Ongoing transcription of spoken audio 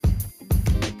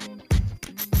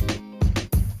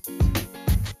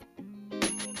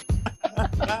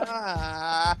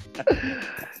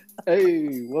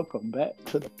Hey, welcome back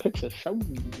to the picture show.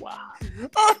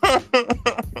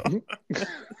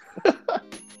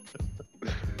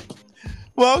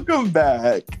 Welcome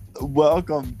back.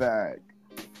 Welcome back.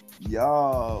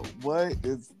 Y'all, what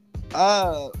is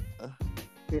up?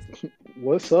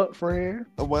 What's up, friend?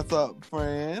 What's up,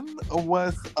 friend?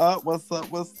 What's up? What's up?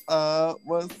 What's up?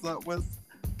 What's up?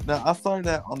 Now, I started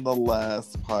that on the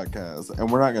last podcast,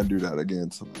 and we're not going to do that again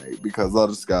tonight because I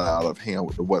just got out of hand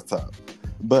with the what's up.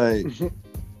 But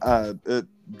it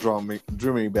drew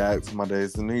me back to my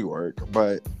days in New York.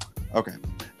 But, okay.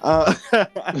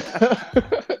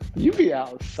 You be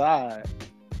outside.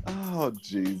 Oh,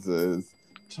 Jesus.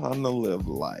 Trying to live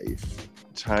life.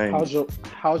 How's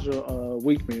your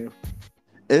week been?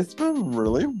 It's been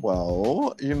really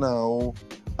well.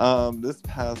 This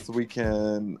past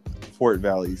weekend, the Fort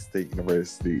Valley State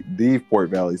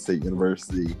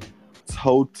University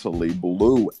totally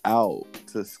blew out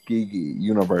Tuskegee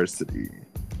University.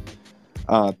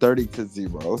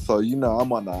 30-0. So,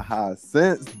 I'm on the high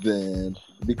since then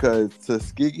because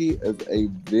Tuskegee is a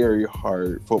very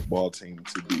hard football team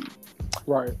to beat.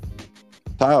 Right.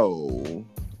 So,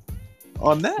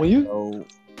 on that note,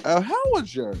 how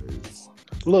was yours?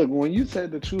 Look, when you said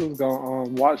that you was gonna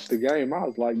watch the game, I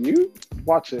was like, you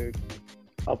watching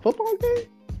a football game?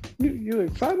 You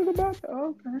excited about that?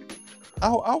 Okay. I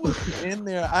was in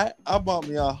there. I bought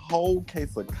me a whole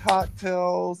case of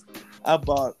cocktails. I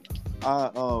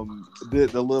did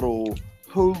the little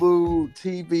Hulu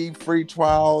TV free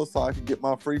trial so I could get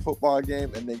my free football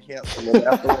game and then cancel it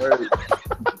afterwards.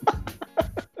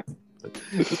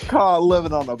 It's called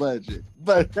living on a budget.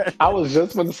 But I was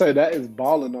just going to say that is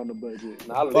balling on the budget.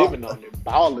 Not living on it,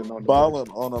 balling on the balling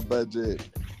budget. on a budget.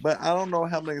 But I don't know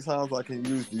how many times I can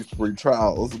use these free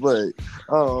trials. But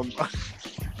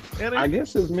I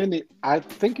guess as many. I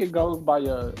think it goes by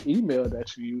your email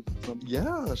that you use. Or something.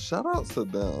 Yeah, shout out to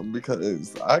them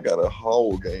because I got a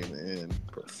whole game in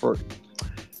for free.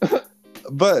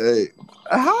 But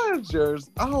how is yours?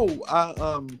 Oh,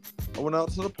 I went out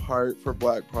to the park for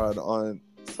Black Pride on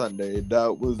Sunday.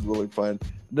 That was really fun.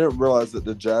 Didn't realize that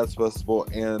the Jazz Festival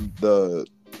and the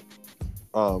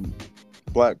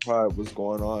Black Pride was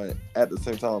going on at the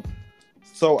same time.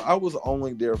 So I was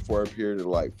only there for a period of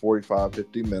like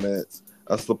 45-50 minutes.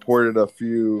 I supported a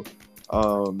few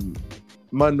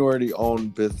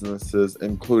minority-owned businesses,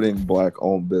 including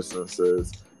Black-owned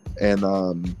businesses. And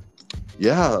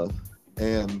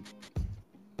and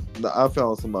I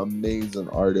found some amazing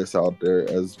artists out there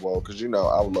as well because I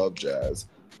love jazz.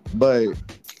 But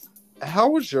how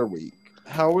was your week?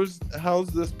 How's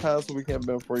this past weekend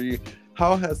been for you?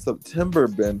 How has September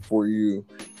been for you?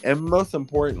 And most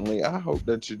importantly, I hope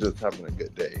that you're just having a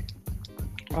good day.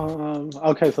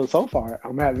 Okay, so far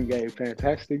I'm having a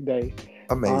fantastic day.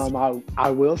 Amazing.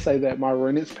 I will say that my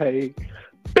rent is paid.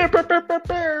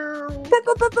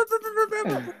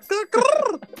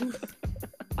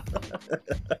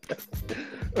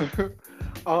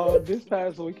 This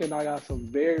past weekend, I got some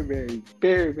very, very,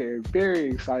 very, very,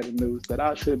 very exciting news that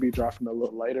I should be dropping a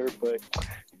little later, but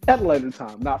at a later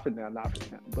time. Not for now.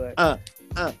 But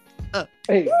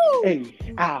hey,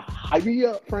 hype me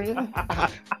up, friend.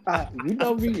 You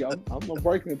know me. I'm gonna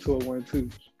break into it one too.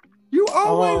 You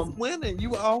always winning.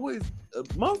 You always,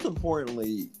 most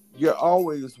importantly, you're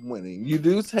always winning. You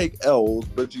do take L's,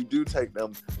 but you do take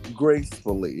them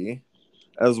gracefully,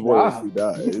 as well as he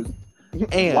does.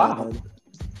 And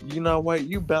you know what?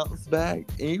 You bounce back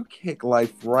and you kick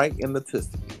life right in the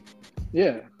tissue.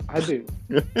 Yeah, I do.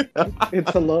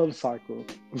 It's a love cycle.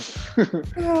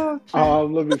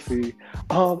 Let me see.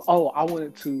 I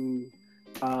went to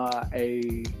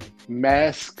a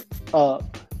mask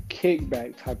up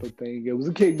kickback type of thing. It was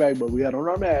a kickback, but we had on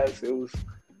our masks. It was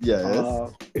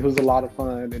it was a lot of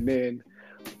fun. And then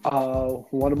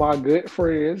one of my good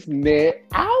friends, Ned,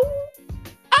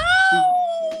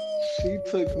 she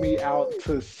took me out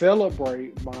to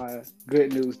celebrate my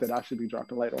good news that I should be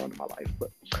dropping later on in my life. But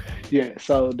yeah,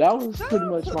 so that was pretty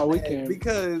much my weekend.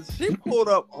 Because she pulled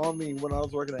up on me when I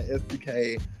was working at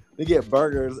SDK to get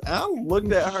burgers. And I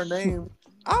looked at her name.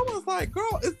 I was like,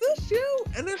 girl, is this you?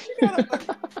 And then she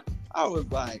I was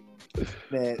like,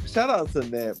 Ned, shout out to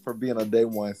Ned for being a day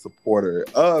one supporter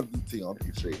of the Tea on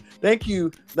Peachtree. Thank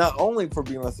you not only for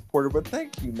being a supporter, but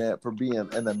thank you, Ned, for being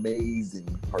an amazing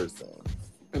person.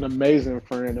 An amazing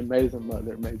friend, amazing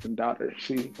mother, amazing daughter.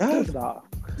 She does it all.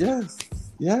 Yes.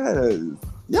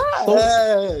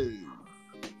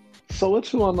 So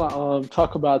what you want to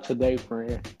talk about today,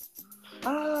 friend?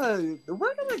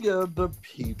 We're gonna give the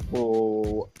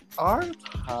people our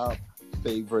top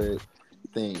favorite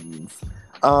things.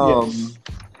 Yes.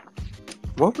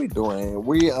 What we doing?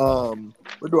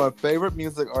 We're doing favorite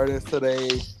music artist today.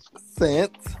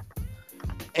 Scent,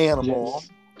 animal,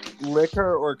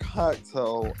 liquor or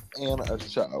cocktail, and a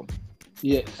show.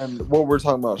 Yes. And what we're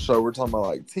talking about we're talking about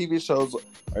like TV shows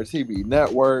or TV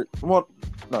network. Well,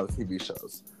 no, TV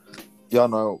shows. Y'all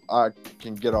know I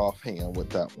can get offhand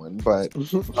with that one, but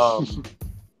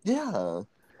yeah.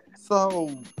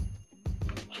 So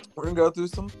we're gonna go through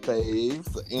some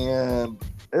faves, and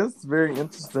it's very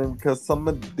interesting because some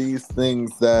of these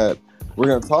things that we're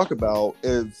gonna talk about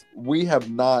is we have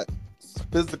not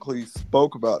physically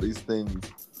spoke about these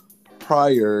things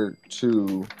prior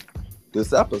to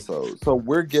this episode. So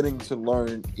we're getting to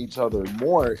learn each other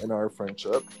more in our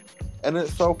friendship, and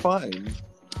it's so fun.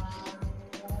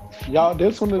 Y'all,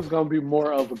 this one is going to be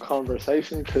more of a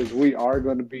conversation because we are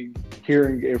going to be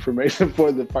hearing information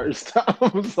for the first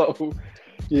time. So,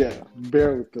 yeah,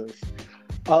 bear with us.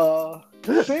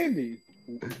 Sandy.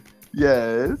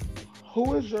 Yes.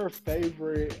 Who is your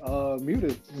favorite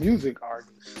music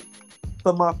artist?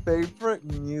 So my favorite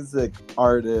music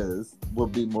artist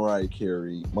would be Mariah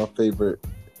Carey. My favorite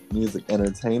music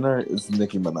entertainer is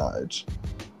Nicki Minaj.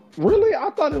 Really? I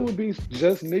thought it would be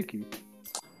just Nicki.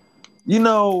 You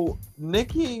know,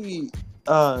 Nicki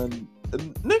and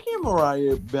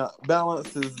Mariah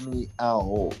balances me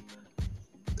out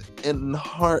in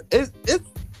her.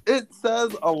 It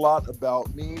says a lot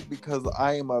about me because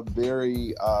I am a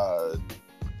very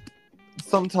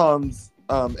sometimes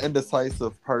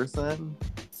indecisive person.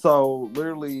 So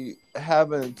literally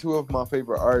having two of my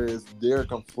favorite artists, they're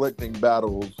conflicting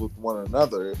battles with one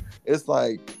another. It's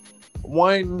like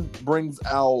one brings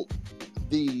out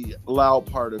the loud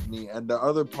part of me and the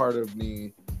other part of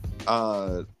me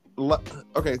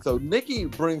okay, so Nicki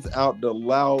brings out the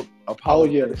loud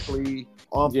apologetically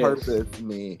on purpose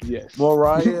me. Yes.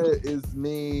 Mariah is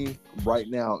me right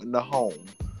now in the home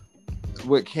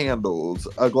with candles,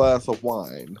 a glass of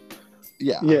wine.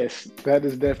 Yeah. Yes, that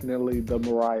is definitely the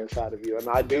Mariah side of you. And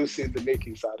I do see the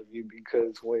Nicki side of you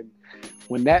because when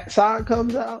that side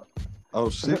comes out, oh,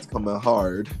 she's coming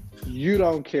hard. You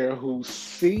don't care who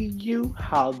see you,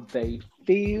 how they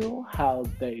feel, how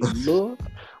they look,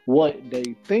 what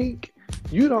they think.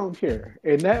 You don't care.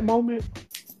 In that moment,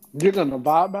 you're going to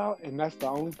vibe out, and that's the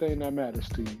only thing that matters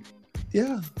to you.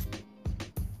 Yeah.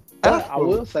 But I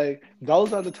will say,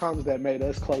 those are the times that made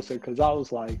us closer because I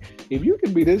was like, if you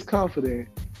can be this confident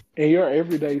in your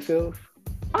everyday self,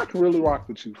 I can really rock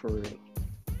with you for real.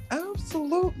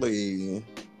 Absolutely.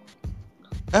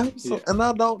 Absolutely. Yeah. And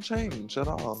I don't change at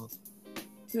all.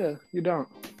 Yeah, you don't.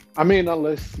 I mean,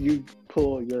 unless you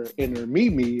pull your inner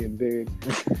Mimi and then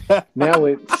now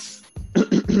it's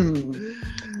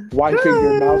wiping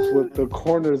your mouth with the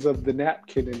corners of the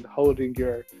napkin and holding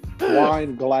your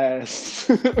wine glass.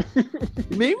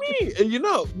 Mimi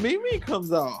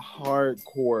comes out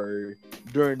hardcore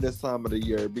during this time of the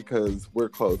year because we're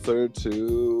closer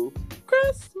to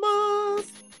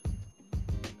Christmas.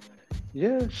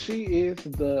 Yeah, she is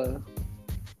the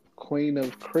queen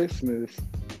of Christmas.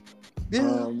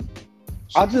 Yeah.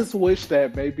 I just wish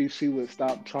that maybe she would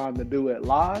stop trying to do it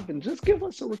live and just give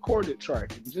us a recorded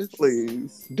track. And just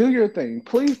please do your thing.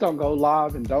 Please don't go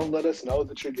live and don't let us know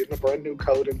that you're getting a brand new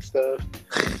coat and stuff.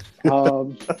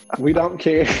 We don't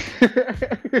care.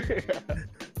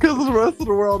 Because the rest of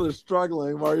the world is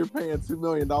struggling while you're paying $2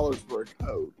 million for a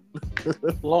coat.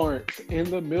 Lawrence, in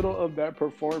the middle of that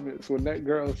performance, when that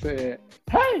girl said,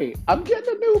 "Hey, I'm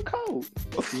getting a new coat,"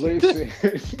 listen.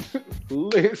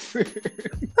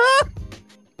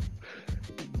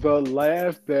 The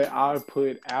laugh that I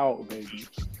put out, baby.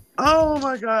 Oh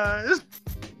my gosh.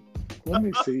 Let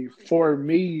me see. For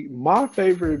me, my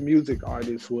favorite music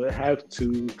artist would have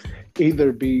to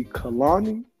either be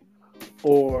Kehlani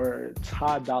or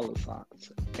Ty Dolla $ign.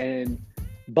 And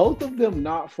both of them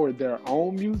not for their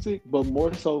own music, but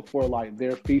more so for like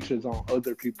their features on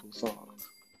other people's songs.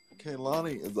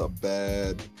 Kehlani is a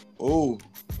bad. Oh.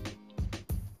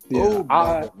 Yeah,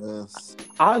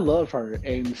 I love her,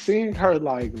 and seeing her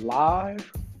like live,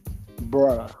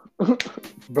 bruh.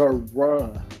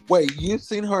 Wait, you've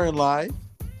seen her in live?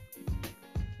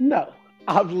 No,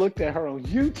 I've looked at her on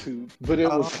YouTube, but it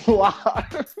was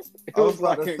live. I was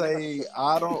about to say,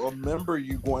 I don't remember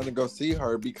you going to go see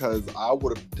her because I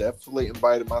would have definitely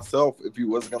invited myself if you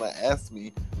was going to ask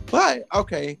me. But,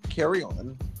 okay, carry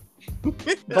on.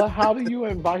 But how do you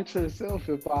invite yourself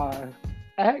if I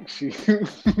ask you?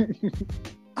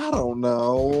 I don't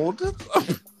know.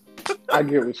 I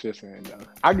get what you're saying, though.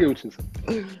 I get what you're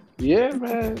saying. Yeah,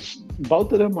 man.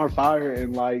 Both of them are fire,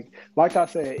 and like I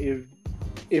said,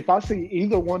 if I see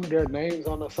either one of their names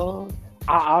on a song,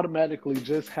 I automatically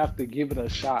just have to give it a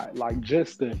shot, like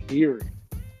just to hear it.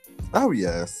 Oh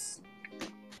yes.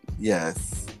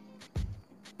 Yes.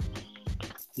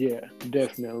 Yeah,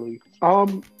 definitely.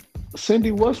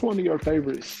 Cindy, what's one of your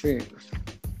favorite scents?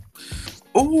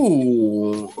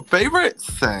 Ooh, favorite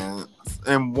scents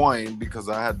and wine because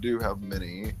I do have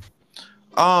many.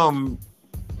 Um,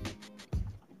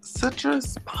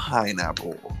 citrus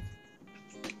pineapple.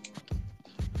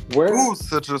 Where? Ooh,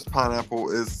 citrus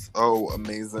pineapple is so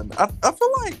amazing. I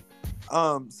feel like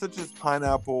citrus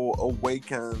pineapple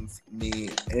awakens me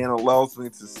and allows me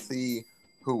to see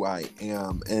who I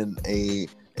am in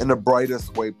the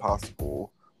brightest way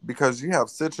possible. Because you have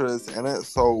citrus and it's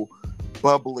so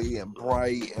bubbly and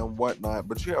bright and whatnot,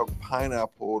 but you have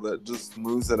pineapple that just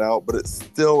smooths it out, but it's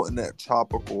still in that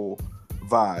tropical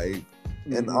vibe.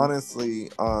 And Mm-hmm. honestly,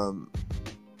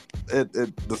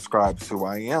 it describes who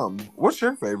I am. What's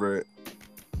your favorite?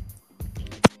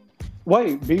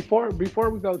 Wait, before we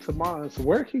go to mine, so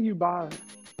where can you buy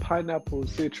pineapple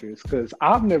citrus? Because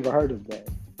I've never heard of that.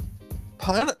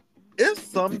 Pine.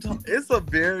 It's a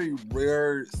very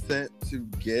rare scent to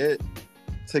get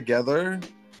together.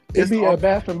 It It's be all, at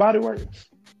Bath and Body Works.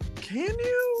 can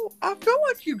you? I feel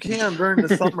like you can during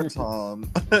the summertime.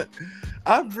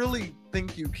 I really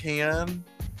think you can.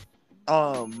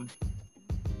 But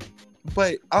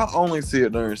I only see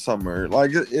it during summer.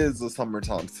 Like it is a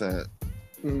summertime scent.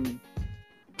 Mm.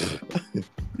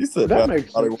 You said That Bath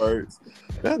makes Body sense. Works.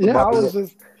 Bath Yeah, Body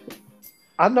Works.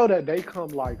 I know that they come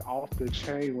like off the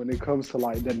chain when it comes to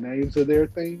like the names of their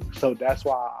things, so that's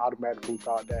why I automatically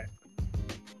thought that.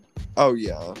 Oh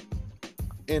yeah,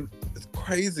 and it's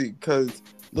crazy because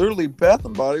literally Bath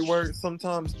and Body Works.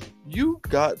 Sometimes you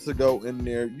got to go in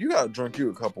there. You got to drink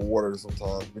you a cup of water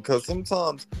sometimes because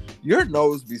sometimes your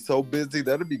nose be so busy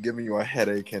that'll be giving you a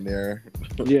headache in there.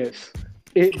 Yes,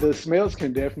 the smells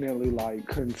can definitely like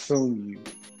consume you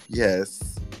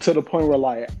Yes. to the point where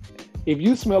like if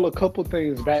you smell a couple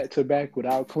things back to back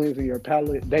without cleansing your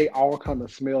palate, they all kind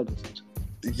of smell the same.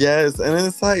 Yes, and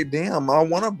it's like, damn, I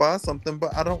want to buy something,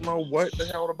 but I don't know what the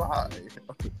hell to buy.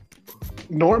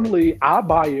 Normally, I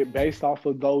buy it based off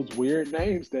of those weird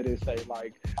names that it say.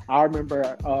 Like I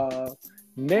remember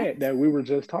Net that we were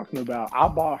just talking about. I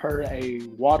bought her a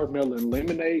watermelon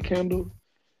lemonade candle.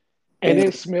 And Ooh.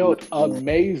 it smelled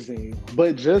amazing.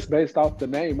 But just based off the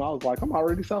name, I was like, I'm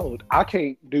already sold. I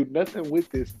can't do nothing with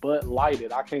this but light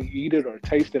it. I can't eat it or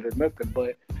taste it or nothing.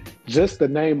 But just the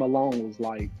name alone was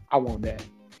like, I want that.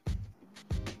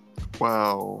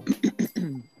 Wow.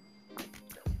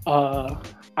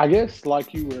 I guess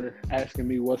like you were asking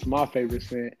me what's my favorite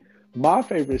scent. My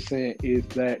favorite scent is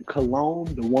that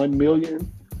cologne, the 1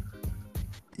 million.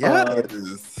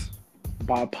 Yes.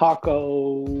 By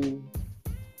Paco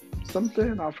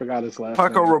something. I forgot his last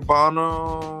Paco name.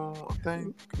 Rabanne, I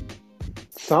think.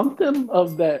 Something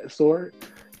of that sort.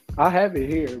 I have it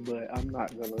here, but I'm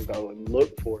not gonna go and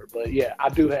look for it. But yeah, I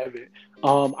do have it.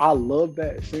 I love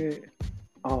that scent.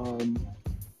 Um,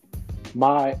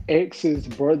 my ex's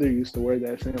brother used to wear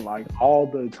that scent like all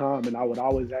the time, and I would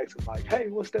always ask him like, "Hey,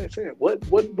 what's that scent? What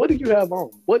do you have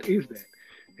on? What is that?"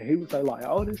 And he would say like,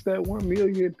 "Oh, it's that 1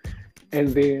 million." And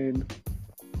then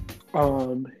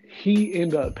he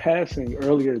ended up passing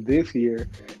earlier this year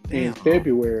in Damn.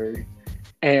 February.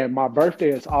 And my birthday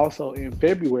is also in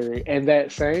February. And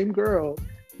that same girl,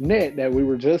 Net, that we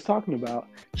were just talking about,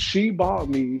 she bought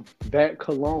me that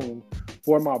cologne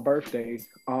for my birthday.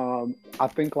 I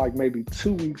think like maybe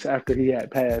 2 weeks after he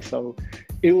had passed. So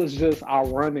it was just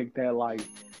ironic that like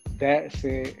that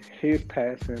scent, his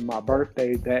passing, my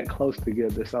birthday that close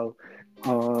together. So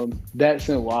that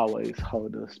scent will always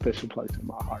hold a special place in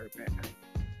my heart, man.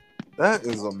 That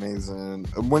is amazing.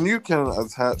 When you can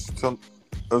attach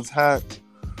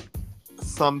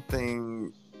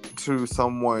something to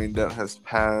someone that has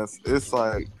passed, it's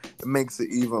like it makes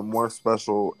it even more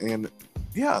special. And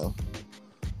yeah,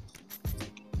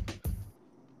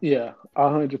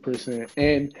 100%.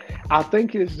 And I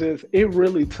think it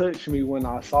really touched me when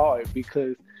I saw it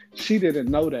because she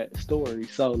didn't know that story.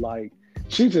 So like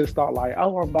she just thought like,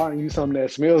 oh, I'm buying you something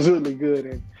that smells really good,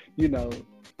 and you know,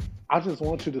 I just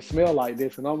want you to smell like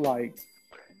this. And I'm like,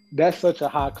 that's such a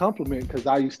high compliment because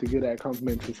I used to give that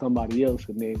compliment to somebody else,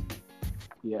 and then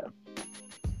yeah.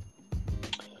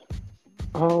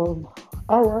 All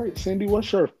right, Cindy,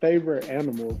 what's your favorite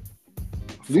animal?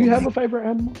 Do you have a favorite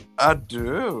animal? I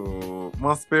do.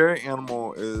 My spirit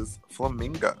animal is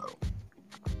flamingo.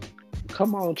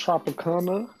 Come on,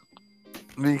 Tropicana.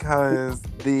 Because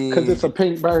it's a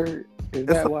pink bird. Is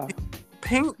that why?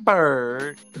 Pink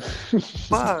bird,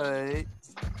 but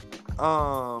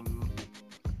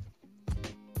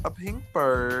a pink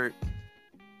bird.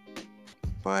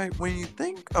 But when you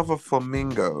think of a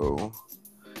flamingo,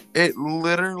 It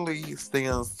literally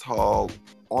stands tall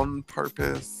on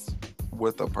purpose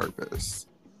with a purpose.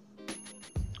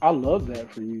 I love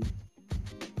that for you.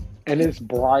 And it's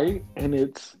bright and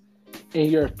it's in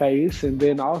your face, and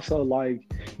then also like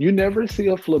you never see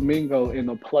a flamingo in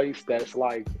a place that's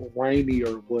like rainy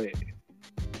or wet.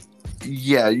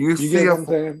 Yeah, you You see get a. what I'm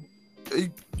saying?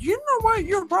 You know what?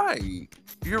 You're right.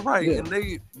 You're right, Yeah.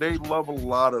 and they love a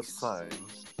lot of sun.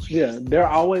 Yeah, they're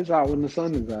always out when the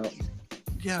sun is out.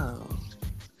 Yeah.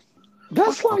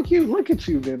 That's like you. Look at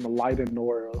you being the light in the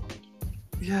world.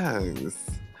 Yes.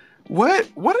 What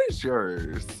is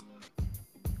yours?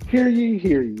 Hear ye,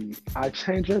 hear ye. I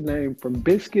change your name from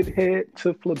Biscuit Head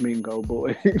to Flamingo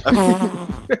Boy.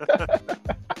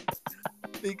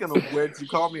 Speaking of which, you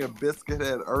called me a biscuit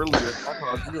head earlier. I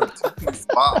called you a two-piece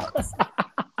box.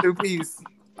 Two-piece.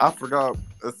 I forgot.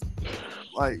 It's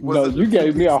like, was No, it you a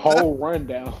gave me two-piece? a whole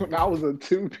rundown. I was a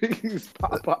two-piece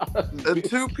Popeyes. A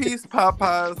two-piece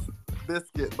Popeyes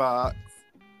biscuit box.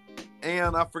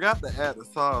 And I forgot to add the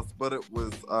sauce, but it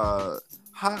was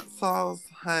hot sauce,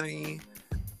 honey,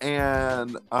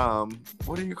 and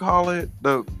what do you call it?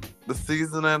 The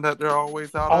seasoning that they're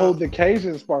always out Oh, of? the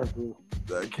Cajun sparkle.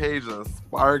 The Cajun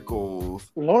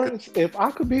sparkles. Lawrence, if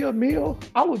I could be a meal,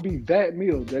 I would be that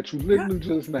meal that you literally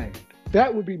just named.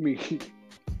 That would be me.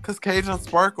 Because Cajun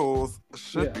sparkles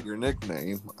should Yeah. be your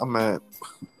nickname. I meant.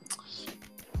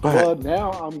 Well,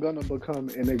 now I'm gonna become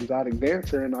an exotic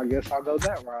dancer, and I guess I'll go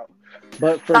that route.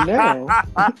 But for now,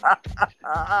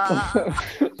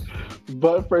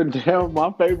 but for now,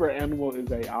 my favorite animal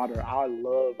is a otter. I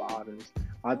love otters.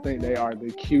 I think they are the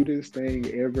cutest thing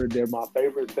ever. They're my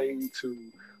favorite thing to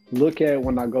look at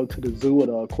when I go to the zoo or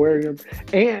the aquarium.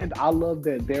 And I love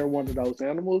that they're one of those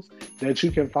animals that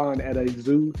you can find at a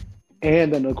zoo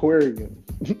and an aquarium.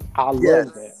 I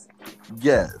love that.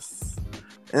 Yes.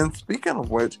 And speaking of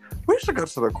which, we should go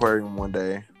to the aquarium one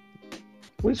day.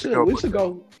 We should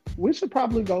go. We should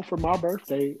probably go for my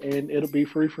birthday, and it'll be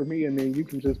free for me, and then you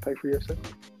can just pay for yourself.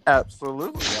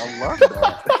 Absolutely, I love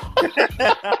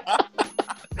that.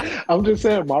 I'm just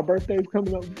saying, my birthday's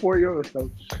coming up before yours,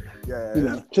 so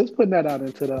Yeah, just putting that out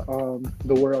into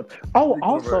the world. Oh,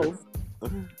 also,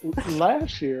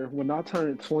 last year when I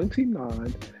turned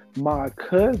 29, my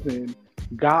cousin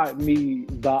got me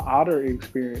the otter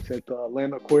experience at the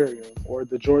Atlanta Aquarium or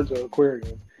the Georgia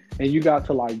Aquarium. And you got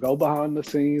to like go behind the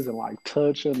scenes and like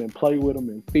touch them and play with them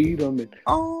and feed them. And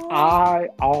I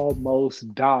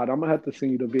almost died. I'm gonna have to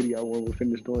send you the video when we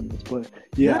finish doing this. But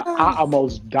yeah, I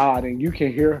almost died. And you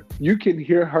can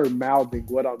hear her mouthing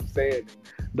what I'm saying.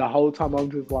 The whole time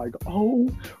I'm just like, oh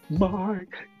my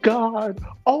God,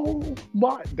 oh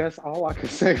my. That's all I could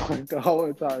say like the whole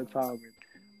entire time. And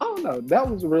I don't know. That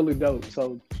was really dope.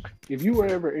 So if you were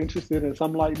ever interested in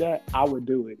something like that, I would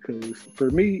do it. Because for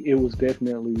me, it was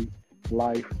definitely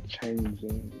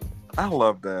life-changing. I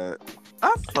love that.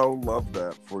 I so love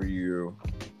that for you.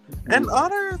 And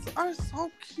otters are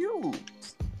so cute.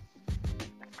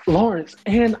 Lawrence,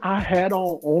 and I had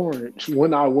on orange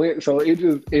when I went. So it was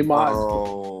just a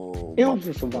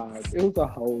vibe. It was a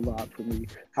whole lot for me.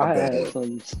 I had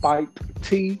some spiked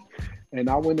tea. And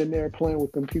I went in there playing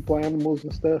with them people, animals,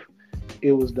 and stuff.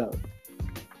 It was dope.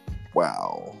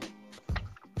 Wow.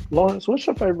 Lawrence, what's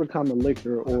your favorite kind of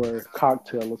liquor or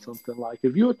cocktail or something? Like,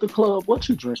 if you at the club, what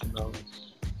you drinking on?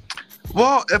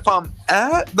 Well, if I'm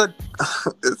at the...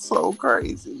 It's so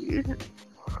crazy.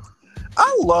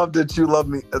 I love that you love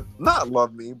me. Not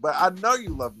love me, but I know you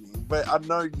love me. But I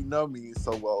know you know me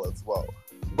so well as well.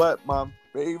 But my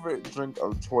favorite drink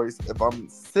of choice, if I'm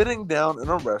sitting down in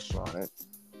a restaurant...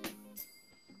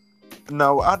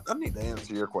 No, I need to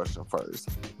answer your question first.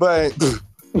 But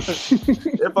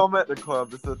if I'm at the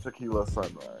club, it's a tequila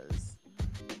sunrise.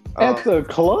 At the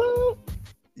club?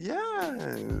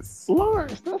 Yes.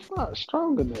 Lawrence, that's not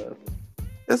strong enough.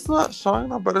 It's not strong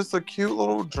enough, but it's a cute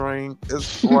little drink.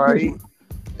 It's bright.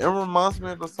 It reminds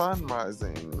me of the sun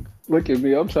rising. Look at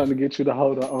me. I'm trying to get you to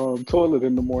hold a toilet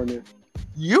in the morning.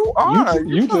 You are.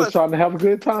 You just trying to have a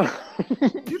good time.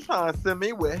 You trying to send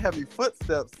me with heavy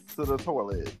footsteps to the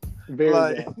toilet.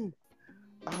 Very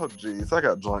oh, geez. I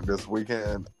got drunk this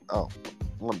weekend. Oh,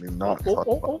 let me not talk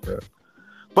about that.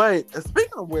 But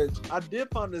speaking of which, I did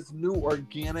find this new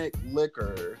organic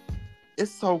liquor.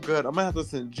 It's so good. I'm going to have to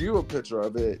send you a picture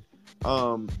of it.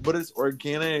 But it's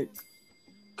organic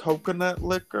coconut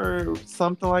liquor,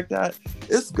 something like that.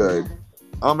 It's good.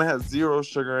 It has zero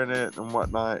sugar in it and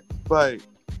whatnot. But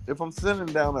if I'm sitting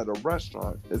down at a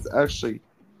restaurant, it's actually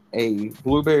a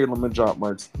blueberry lemon drop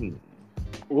martini.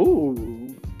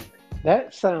 Ooh,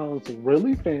 that sounds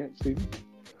really fancy,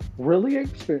 really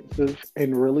expensive,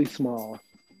 and really small.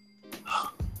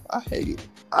 I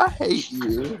hate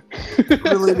you.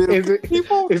 Really do.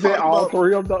 Is it all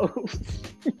three of those?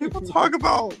 People talk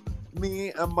about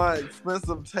me and my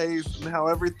expensive taste and how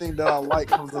everything that I like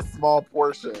comes in small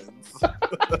portions.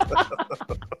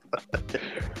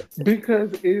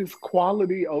 Because it's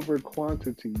quality over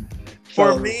quantity.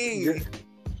 For me,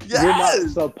 you're not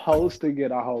supposed to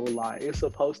get a whole lot. It's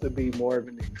supposed to be more of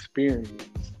an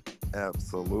experience.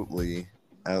 Absolutely.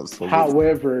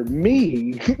 However,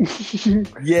 me,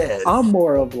 yes, I'm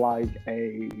more of like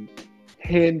a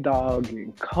hen dog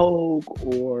and Coke,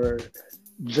 or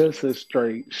just a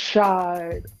straight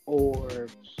shot, or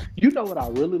you know what I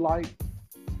really like?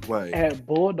 Wait. At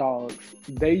Bulldogs,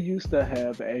 they used to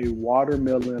have a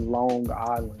watermelon Long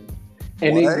Island,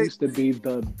 and it used to be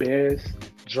the best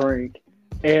drink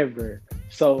ever.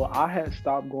 So I had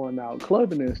stopped going out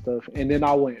clubbing and stuff, and then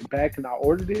I went back and I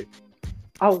ordered it.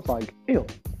 I was like, ew,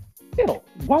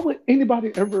 why would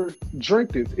anybody ever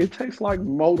drink this? It tastes like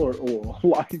motor oil.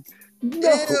 Like,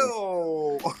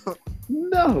 no. Ew.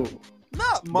 No.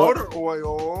 Not motor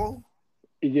oil.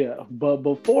 Yeah, but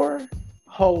before,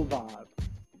 whole vibe.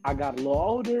 I got a little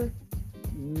older,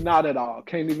 not at all.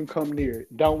 Can't even come near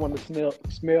it. Don't want to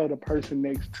smell the person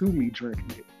next to me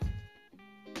drinking it.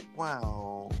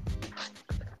 Wow.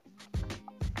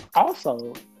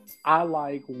 Also, I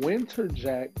like Winter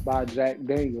Jack by Jack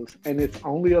Daniels, and it's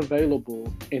only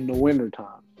available in the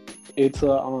wintertime. It's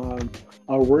a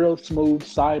real smooth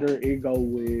cider. It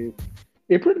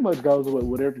pretty much goes with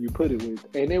whatever you put it with,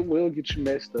 and it will get you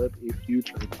messed up if you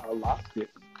drink a lot of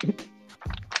it.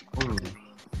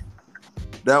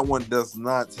 That one does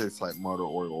not taste like motor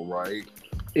oil, right?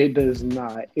 It does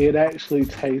not. It actually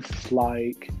tastes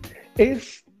like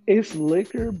it's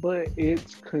liquor, but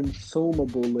it's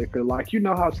consumable liquor. Like, you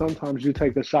know how sometimes you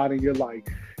take a shot and you're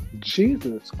like,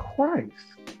 Jesus Christ,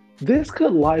 this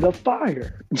could light a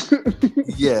fire.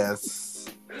 Yes.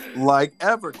 Like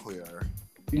Everclear.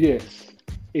 Yes.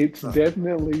 It's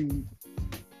definitely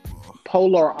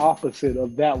polar opposite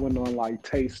of that one on like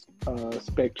taste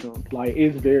spectrum. Like,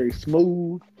 it's very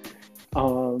smooth.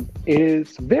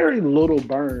 It's very little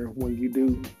burn when you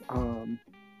do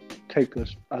take a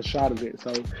shot of it.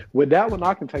 So with that one,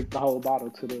 I can take the whole bottle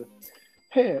to the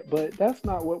head, but that's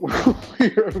not what we're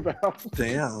here about.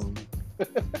 Damn.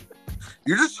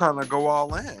 You're just trying to go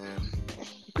all in.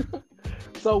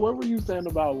 So what were you saying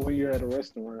about when you're at a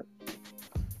restaurant?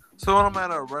 So when I'm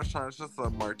at a restaurant, it's just a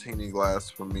martini glass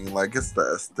for me. Like, it's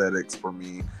the aesthetics for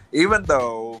me. Even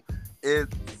though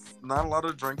it's not a lot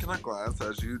of drink in a glass,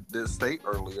 as you did state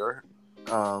earlier.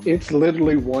 It's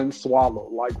literally one swallow.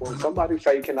 Like, when somebody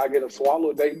say, "Can I get a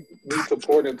swallow?" they need to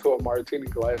pour it into a martini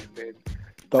glass and then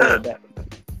throw it back.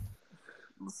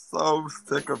 I'm so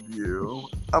sick of you.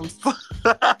 I'm so...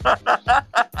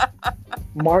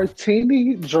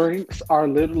 Martini drinks are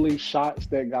literally shots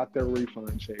that got their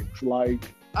refund checks. Like,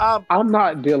 I'm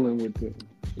not dealing with them.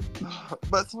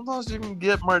 But sometimes you can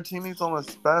get martinis on a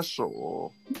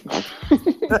special.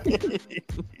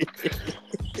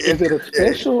 Is it a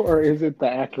special or is it the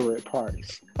accurate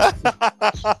price?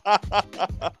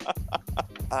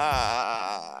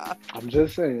 I'm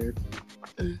just saying.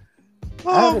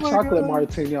 I had a chocolate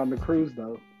martini on the cruise,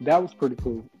 though. That was pretty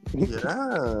cool.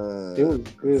 Yeah. It was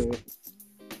good.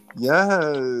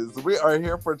 Yes. We are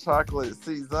here for chocolate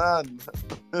season.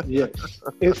 Yes.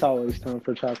 It's always time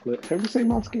for chocolate. Have you seen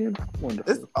my skin?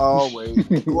 Wonderful. It's always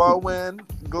glowing.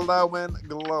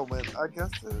 I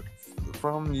guess it's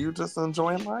from you just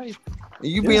enjoying life. And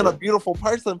you being a beautiful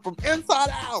person from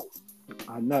inside out.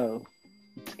 I know.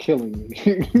 It's killing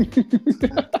me.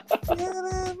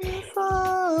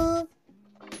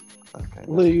 Okay.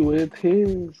 Lee with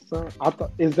his son.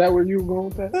 Is that where you were going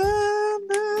with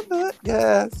that?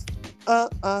 Yes.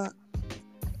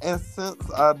 And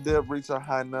since I did reach a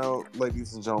high note,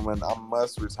 ladies and gentlemen, I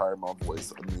must retire my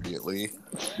voice immediately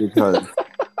because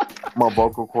my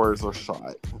vocal cords are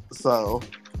shot. So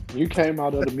you came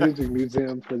out of the music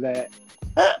museum for that.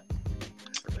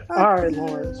 All right,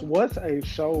 Lawrence, what's a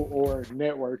show or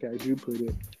network, as you put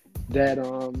it, that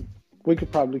we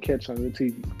could probably catch on the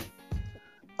TV?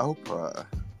 Oprah.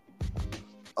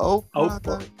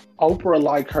 Oprah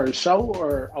like her show,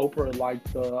 or Oprah like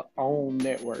the own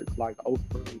network, like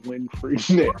Oprah Winfrey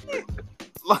Network?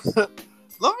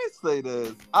 Let me say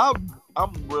this. I'm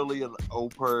really an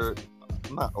Oprah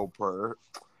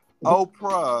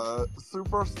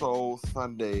Super Soul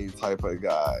Sunday type of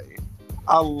guy.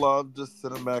 I love just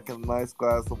sitting back in a nice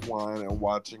glass of wine and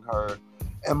watching her.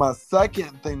 And my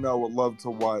second thing that I would love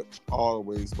to watch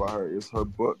always by her is her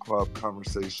book club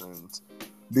conversations,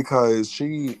 because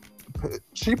she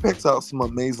picks out some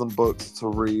amazing books to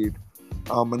read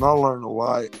And I learned a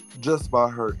lot just by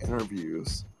her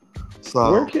interviews.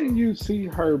 So Where can you see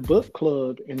her book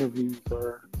club interviews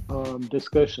or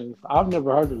discussions? I've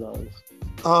never heard of those.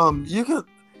 you can.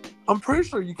 I'm pretty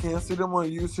sure you can see them on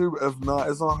YouTube. If not,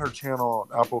 it's on her channel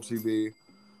on Apple TV,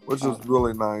 which is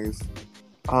really nice.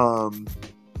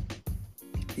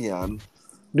 Yeah.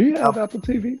 Do you have Apple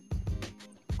TV?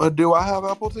 Do I have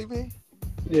Apple TV?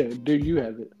 Yeah, do you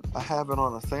have it? I have it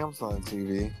on a Samsung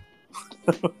TV.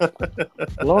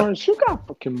 Lawrence, you got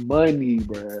fucking money,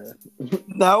 bruh.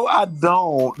 No, I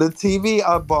don't. The TV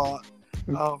I bought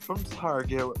from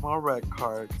Target with my red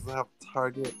card because I have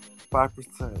Target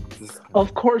 5% discount.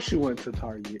 Of course you went to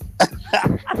Target.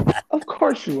 Of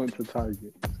course you went to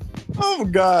Target. Oh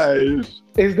gosh.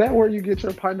 Is that where you get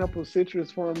your pineapple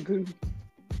citrus from too?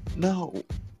 No.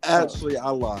 Actually, I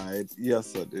lied.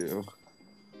 Yes, I do.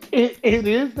 It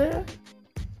is there?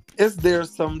 It's there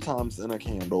sometimes in a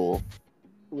candle.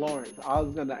 Lawrence, I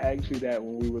was going to ask you that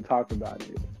when we were talking about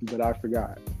it, but I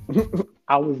forgot.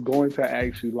 I was going to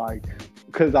ask you, like,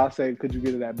 because I said, could you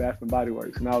get it at Bath and Body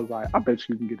Works? And I was like, I bet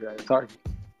you can get it at Target.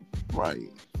 Right.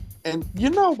 And you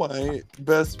know what,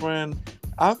 best friend?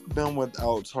 I've been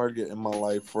without Target in my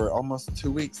life for almost 2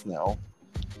 weeks now.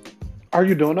 Are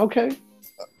you doing okay?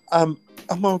 I'm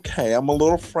okay. I'm a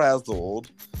little frazzled.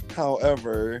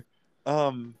 However,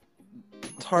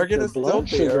 Target is still blood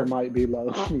sugar there. Might be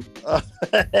low.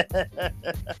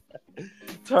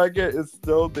 Target is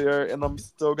still there, and I'm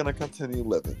still gonna continue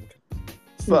living.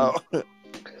 So,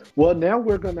 well, now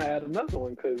we're gonna add another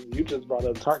one because you just brought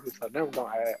up Target, so now we're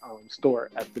gonna add store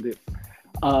after this.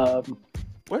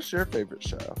 What's your favorite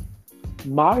show?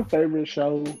 My favorite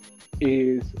show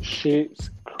is Schitt's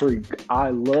Creek. I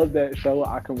love that show.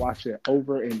 I can watch it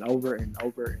over and over and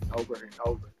over and over and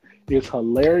over. It's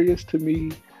hilarious to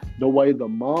me. The way the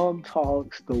mom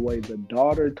talks, the way the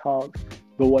daughter talks,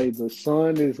 the way the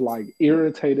son is like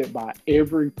irritated by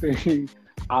everything.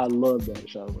 I love that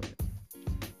show.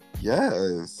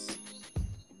 Yes.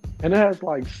 And it has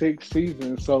like 6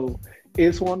 seasons. So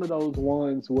it's one of those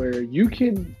ones where you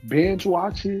can binge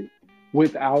watch it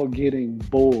without getting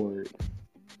bored.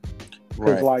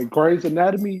 Because like Grey's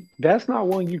Anatomy, that's not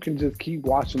one you can just keep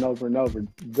watching over and over.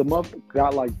 The month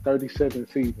got like 37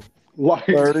 seasons. Like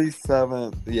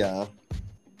 37, yeah.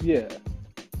 Yeah.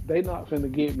 They not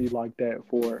finna get me like that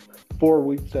for 4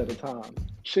 weeks at a time.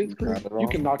 Shit's great. You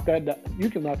can knock that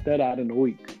out in a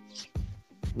week.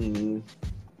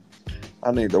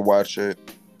 I need to watch it.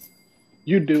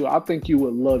 You do. I think you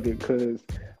would love it because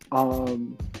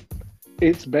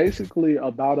it's basically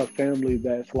about a family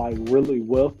that's like really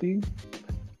wealthy,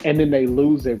 and then they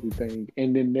lose everything,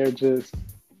 and then they're just,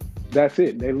 that's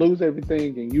it. They lose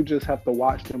everything, and you just have to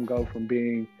watch them go from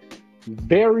being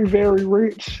very, very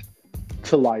rich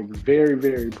to like very,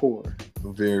 very poor.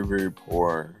 Very, very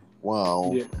poor.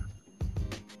 Wow. Yeah.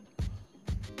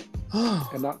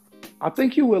 And I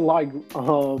think you would like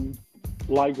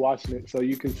watching it, so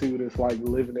you can see what it's like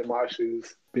living in my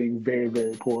shoes, being very,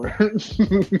 very poor.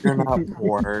 You're not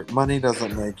poor. Money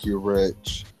doesn't make you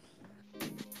rich.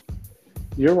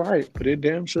 You're right, but it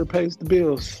damn sure pays the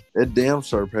bills. It damn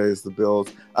sure pays the bills.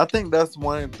 I think that's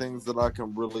one of the things that I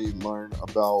can really learn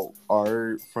about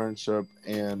our friendship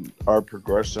and our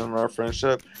progression in our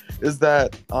friendship is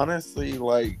that honestly,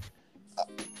 like,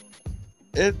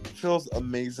 it feels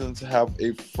amazing to have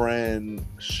a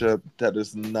friendship that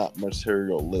is not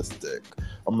materialistic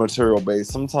or material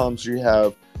based. Sometimes you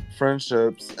have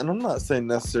friendships, and I'm not saying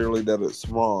necessarily that it's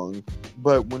wrong,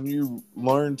 but when you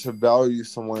learn to value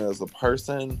someone as a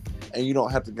person and you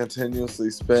don't have to continuously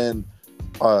spend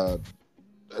a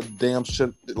damn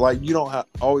shit, like you don't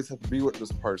always have to be with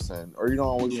this person, or you don't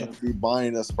always have to be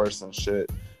buying this person shit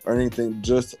or anything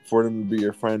just for them to be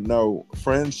your friend. No,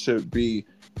 friends should be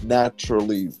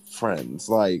naturally friends.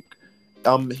 Like,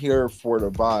 I'm here for the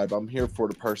vibe, I'm here for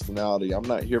the personality, I'm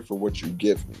not here for what you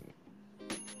give me.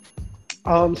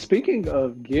 Speaking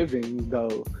of giving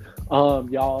though,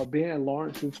 y'all, being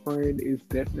Lawrence's friend is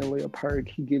definitely a perk.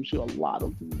 He gives you a lot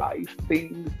of nice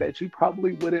things that you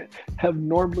probably wouldn't have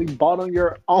normally bought on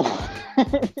your own.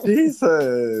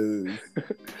 Jesus.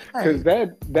 Because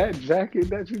that jacket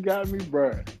that you got me,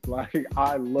 bruh, like,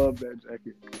 I love that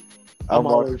jacket. I'm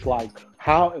always like,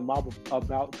 how am I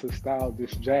about to style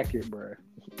this jacket, bruh?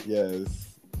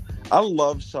 Yes. I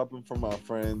love shopping for my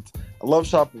friends. I love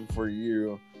shopping for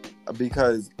you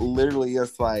because literally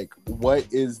it's like, what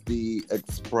is the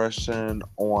expression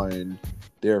on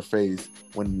their face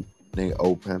when they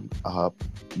open up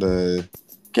the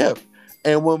gift?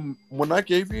 And when I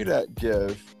gave you that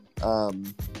gift,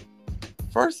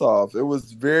 first off, it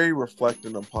was very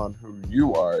reflecting upon who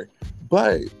you are,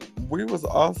 but we was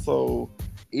also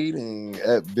eating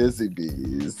at Busy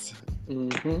Bees.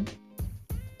 Mm-hmm.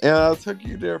 And I took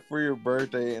you there for your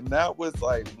birthday, and that was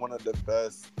like one of the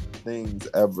best things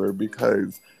ever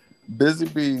because Busy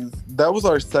Bees, that was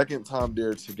our second time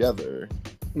there together.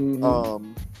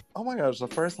 Mm-hmm. Oh my gosh, the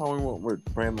first time we went with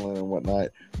Brandon and whatnot,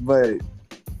 but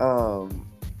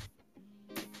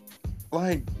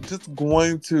like just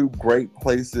going to great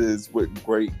places with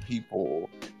great people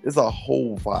is a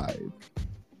whole vibe.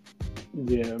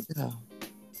 Yeah.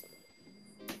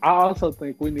 I also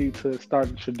think we need to start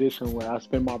a tradition where I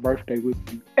spend my birthday with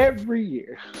you every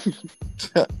year.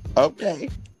 Okay.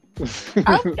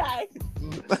 Okay.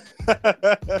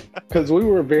 Because we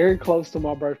were very close to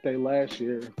my birthday last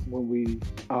year when we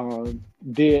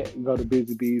did go to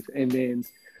Busy Bees, and then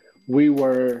we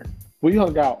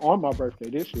hung out on my birthday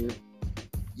this year.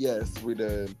 Yes, we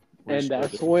did. And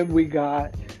that's when we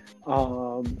got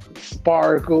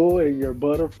Sparkle and your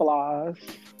butterflies.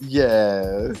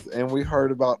 Yes, and we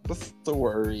heard about the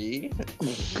story.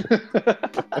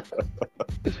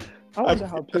 I wonder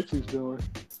how Pixie's doing.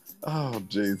 Oh,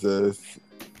 Jesus.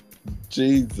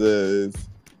 Jesus.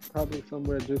 Probably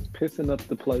somewhere just pissing up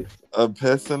the place.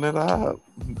 Pissing it up.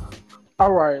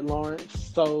 All right,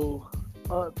 Lawrence. So,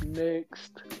 up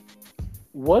next,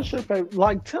 what's your favorite?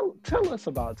 Like, tell us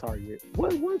about Target.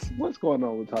 What's going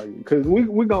on with Target? Because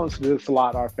we're going to just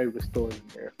slide our favorite stores in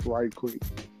there right quick.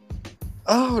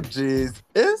 Oh, jeez.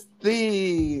 It's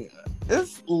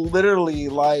literally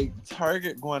like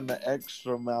Target going the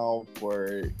extra mile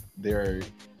for their...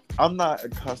 I'm not a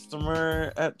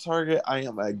customer at Target. I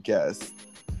am a guest.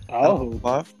 Oh. I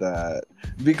love that.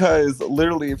 Because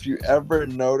literally, if you ever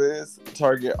notice,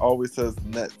 Target always says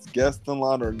next guest in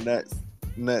line or next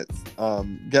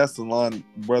guest in line,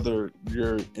 whether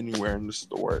you're anywhere in the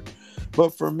store.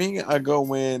 But for me, I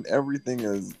go in, everything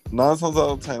is 9 times out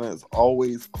of 10, it's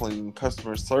always clean.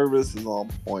 Customer service is on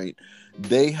point.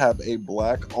 They have a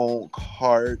black-owned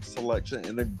card selection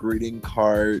and a greeting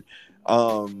card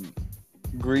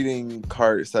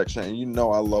section. And you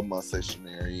know I love my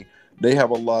stationery. They have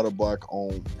a lot of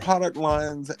black-owned product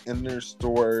lines in their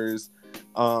stores.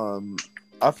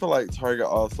 I feel like Target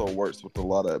also works with a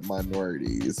lot of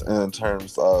minorities in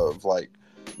terms of like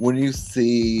when you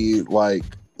see like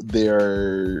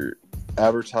their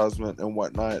advertisement and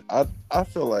whatnot. I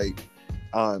feel like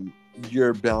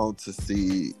you're bound to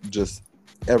see just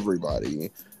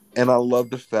everybody. And I love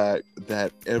the fact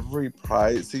that every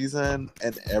Pride season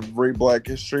and every Black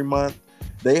History Month,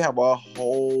 they have a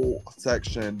whole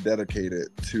section dedicated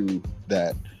to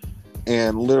that.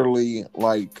 And literally,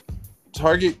 like,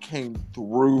 Target came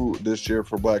through this year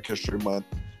for Black History Month.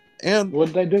 And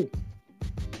what did they do?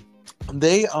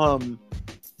 They,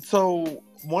 so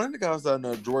one of the guys I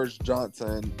know, George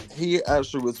Johnson, he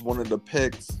actually was one of the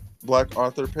picks, Black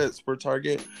author picks for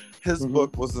Target. His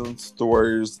book was in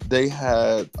stores. They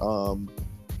had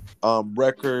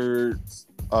records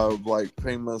of like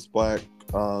famous Black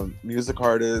music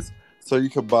artists. So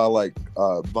you could buy like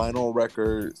vinyl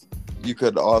records. You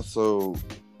could also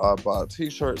buy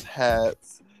t-shirts,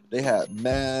 hats. They had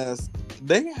masks.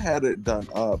 They had it done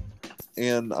up.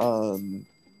 And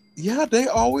yeah, they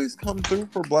always come through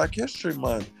for Black History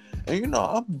Month. And you know,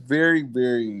 I'm very,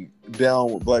 very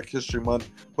down with Black History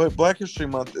Month. But Black History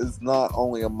Month is not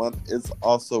only a month, it's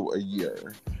also a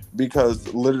year.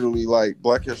 Because literally, like,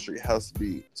 Black history has to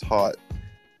be taught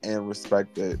and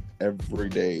respected every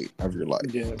day of your life.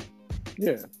 Yeah.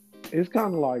 Yeah. It's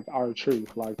kind of like our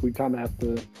truth. Like, we kind of have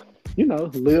to, you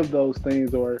know, live those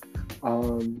things, or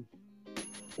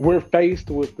we're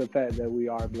faced with the fact that we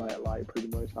are Black, like, pretty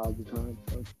much all the time.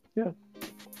 So, yeah.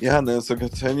 Yeah, and it's a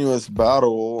continuous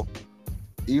battle,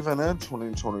 even in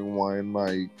 2021.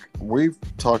 Like, we've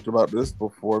talked about this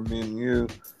before, me and you,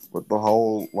 with the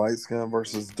whole light skin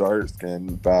versus dark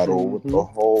skin battle, with the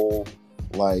whole,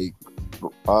 like,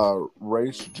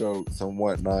 race jokes and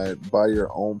whatnot by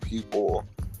your own people.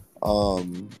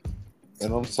 And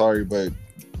I'm sorry, but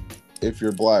if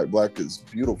you're Black, Black is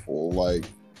beautiful.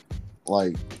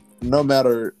 Like, no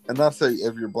matter, and I say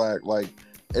if you're Black, like,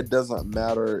 it doesn't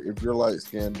matter if you're light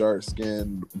skin, dark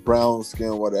skin, brown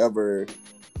skin, whatever.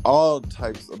 All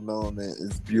types of melanin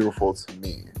is beautiful to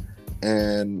me.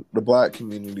 And the Black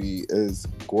community is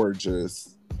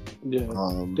gorgeous.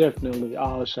 Yeah, definitely.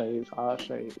 All shades, all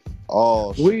shades.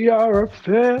 All we are a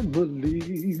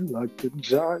family like the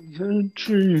giant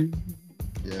tree.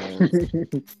 Yes.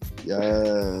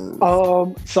 Yes.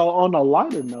 So on a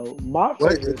lighter note, my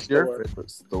favorite store. Your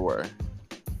favorite store?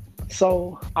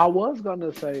 So I was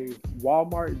gonna say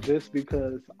Walmart just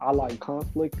because I like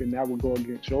conflict and that would go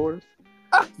against yours.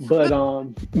 But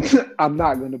I'm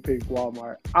not gonna pick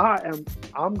Walmart.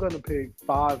 I'm gonna pick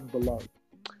Five Below.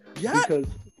 Yeah. because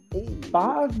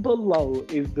Five Below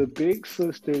is the big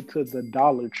sister to the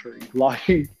Dollar Tree.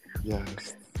 Like,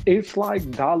 Yes. it's like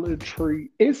Dollar Tree.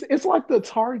 It's like the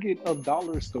Target of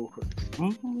dollar stores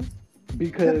Mm-hmm. Yeah.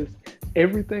 because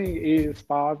everything is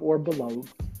five or below.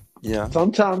 Yeah.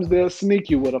 Sometimes they'll sneak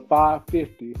you with a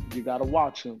 550. You gotta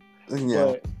watch them.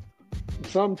 Yeah. But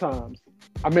sometimes,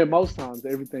 I mean, most times,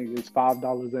 everything is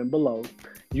 $5 and below.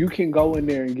 You can go in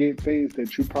there and get things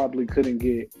that you probably couldn't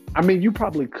get. I mean, you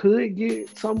probably could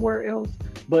get somewhere else,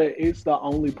 but it's the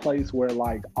only place where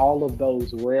like all of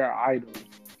those rare items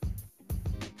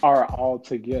are all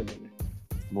together.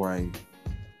 Right.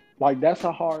 Like that's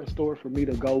a hard store for me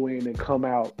to go in and come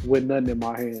out with nothing in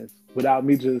my hands without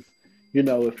me just,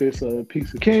 if it's a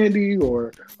piece of candy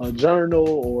or a journal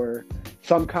or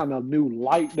some kind of new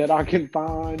light that I can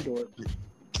find, or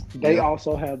they Yeah.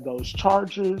 also have those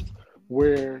chargers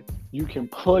where you can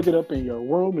plug it up in your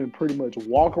room and pretty much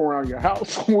walk around your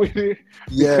house with it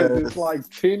because it's Yes. like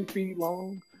 10 feet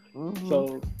long. Mm-hmm.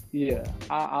 So yeah,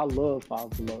 I love Five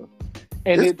Below.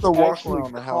 And It's it's the walk actually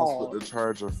around the house with called, the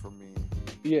charger for me.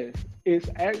 yes, it's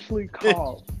actually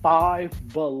called Five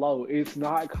Below. It's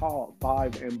not called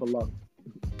Five and Below.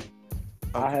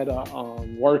 I Okay. had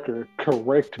a worker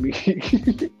correct me.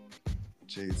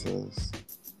 Jesus.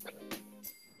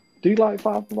 Do you like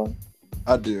Five Below?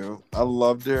 I do. I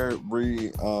love their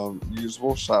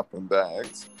reusable shopping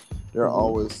bags. They're Mm-hmm.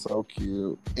 always so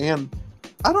cute. And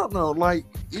I don't know, like,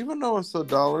 even though it's a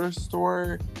dollar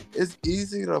store, it's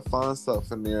easy to find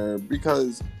stuff in there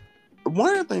because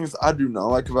one of the things I do not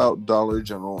like about Dollar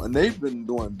General, and they've been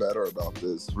doing better about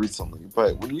this recently,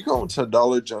 but when you go into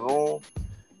Dollar General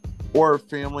or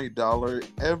Family Dollar,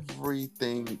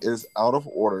 everything is out of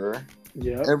order.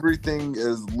 Yep. Everything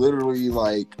is literally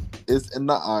like it's in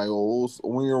the aisles.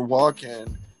 When you're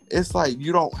walking, it's like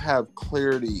you don't have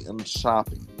clarity in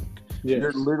shopping.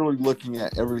 You're Yes. literally looking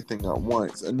at everything at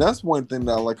once. And that's one thing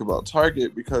that I like about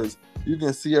Target because you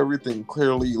can see everything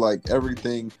clearly, like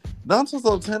everything, not just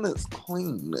so tenants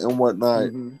clean and whatnot,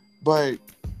 Mm-hmm. but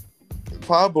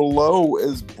Five Below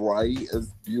is bright, it's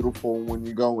beautiful when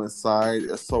you go inside.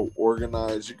 It's so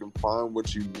organized, you can find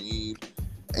what you need.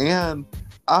 And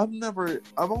I've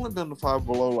only been to Five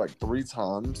Below like 3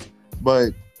 times,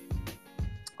 but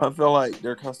I feel like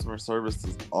their customer service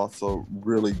is also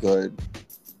really good.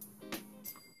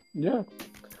 Yeah.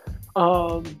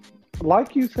 Um,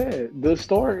 like you said, the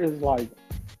store is like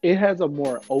it has a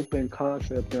more open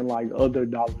concept than like other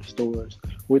dollar stores,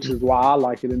 which is why I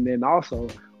like it. And then also,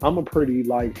 I'm a pretty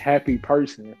like happy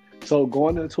person. So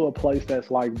going into a place that's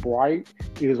like bright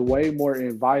is way more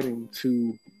inviting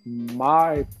to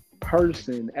my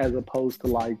person as opposed to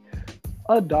like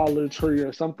a Dollar Tree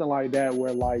or something like that,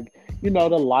 where like the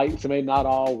lights may not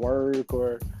all work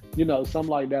or something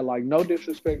like that. Like no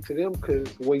disrespect to them, because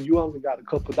when you only got a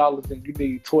couple dollars and you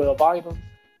need 12 items,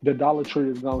 the Dollar Tree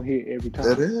is gonna hit every It time.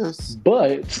 is.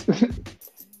 But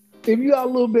if you got a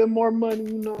little bit more money,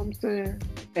 you know what I'm saying,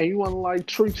 and you want to like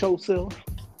treat yourself,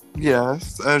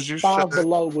 Yes, as you should. Five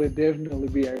Below would definitely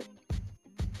be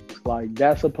like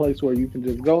that's a place where you can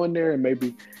just go in there and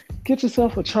maybe get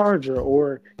yourself a charger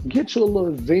or get you a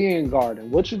little Zen garden.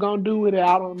 What you gonna do with it,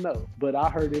 I don't know. But I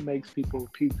heard it makes people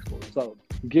peaceful. So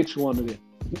get you one of them.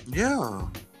 Yeah,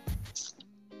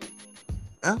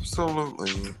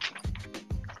 absolutely.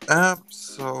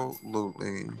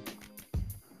 Absolutely.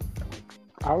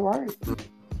 All right.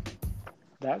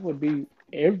 That would be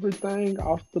everything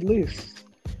off the list.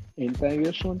 Anything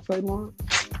else you want to say, Lauren?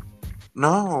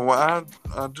 No,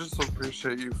 I just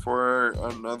appreciate you for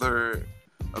another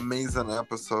amazing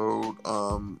episode.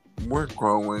 We're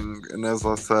growing, and as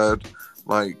I said,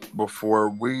 like before,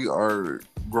 we are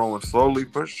growing slowly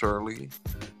but surely.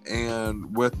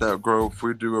 And with that growth,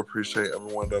 we do appreciate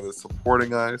everyone that is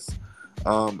supporting us.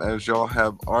 As y'all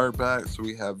have our backs,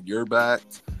 we have your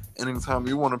backs. Anytime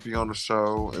you want to be on the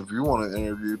show, if you want to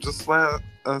interview, just let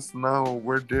us know.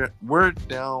 We're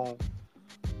down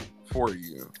for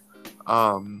you.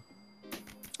 I'm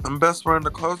best friend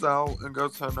to close out and go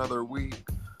to another week.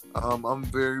 I'm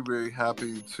very, very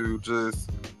happy to just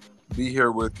be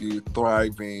here with you,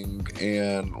 thriving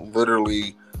and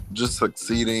literally just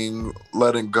succeeding,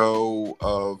 letting go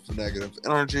of negative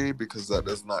energy because that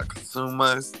does not consume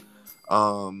us.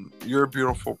 You're a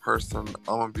beautiful person.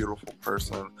 I'm a beautiful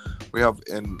person. We have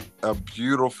a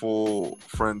beautiful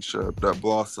friendship that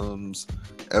blossoms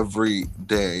every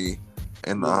day.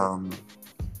 And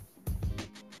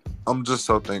I'm just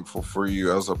so thankful for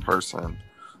you as a person.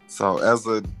 So as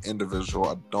an individual,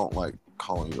 I don't like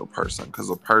calling you a person because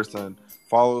a person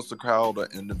follows the crowd. An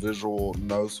individual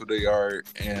knows who they are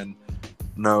and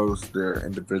knows their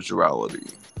individuality.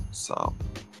 So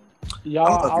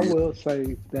Y'all, I will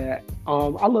say that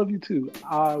I love you too.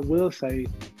 I will say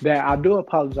that I do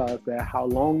apologize that how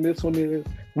long this one is.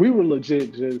 We were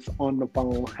legit just on the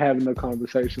phone having a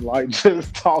conversation, like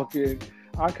just talking.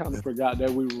 I kind of forgot that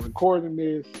we were recording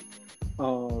this.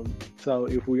 So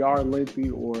if we are lengthy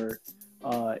or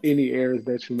any errors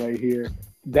that you may hear,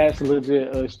 that's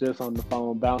legit us just on the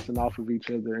phone bouncing off of each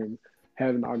other and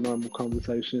having our normal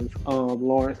conversations.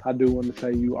 Lawrence, I do want to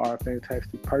say you are a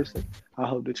fantastic person. I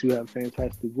hope that you have a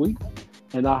fantastic week.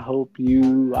 And I hope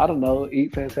you, I don't know,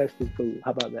 eat fantastic food.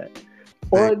 How about that?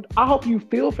 Or I hope you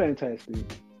feel fantastic.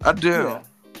 I do. Yeah.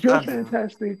 Feel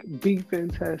fantastic, be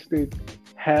fantastic,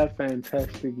 have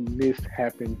fantasticness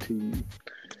happen to you.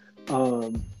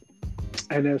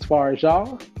 And as far as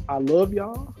y'all, I love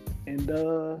y'all.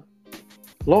 And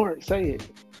Lawrence, say it.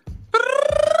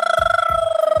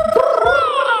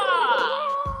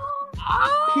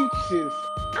 Peaches.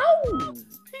 Ow!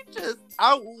 Peaches.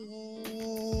 Ow!